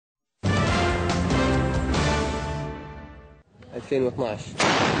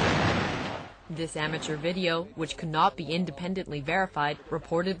This amateur video, which could not be independently verified,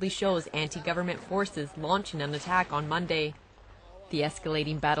 reportedly shows anti-government forces launching an attack on Monday. The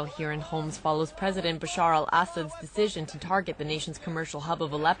escalating battle here in Homs follows President Bashar al-Assad's decision to target the nation's commercial hub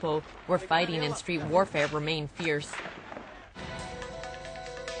of Aleppo, where fighting and street warfare remain fierce.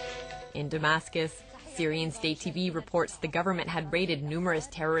 In Damascus, Syrian state TV reports the government had raided numerous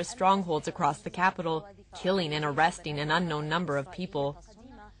terrorist strongholds across the capital, killing and arresting an unknown number of people.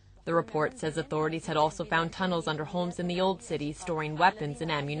 The report says authorities had also found tunnels under homes in the old city storing weapons and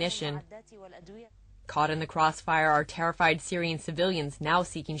ammunition. Caught in the crossfire are terrified Syrian civilians now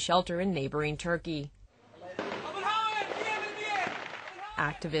seeking shelter in neighboring Turkey.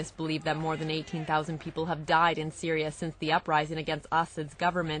 Activists believe that more than 18,000 people have died in Syria since the uprising against Assad's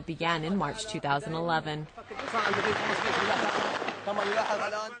government began in March 2011.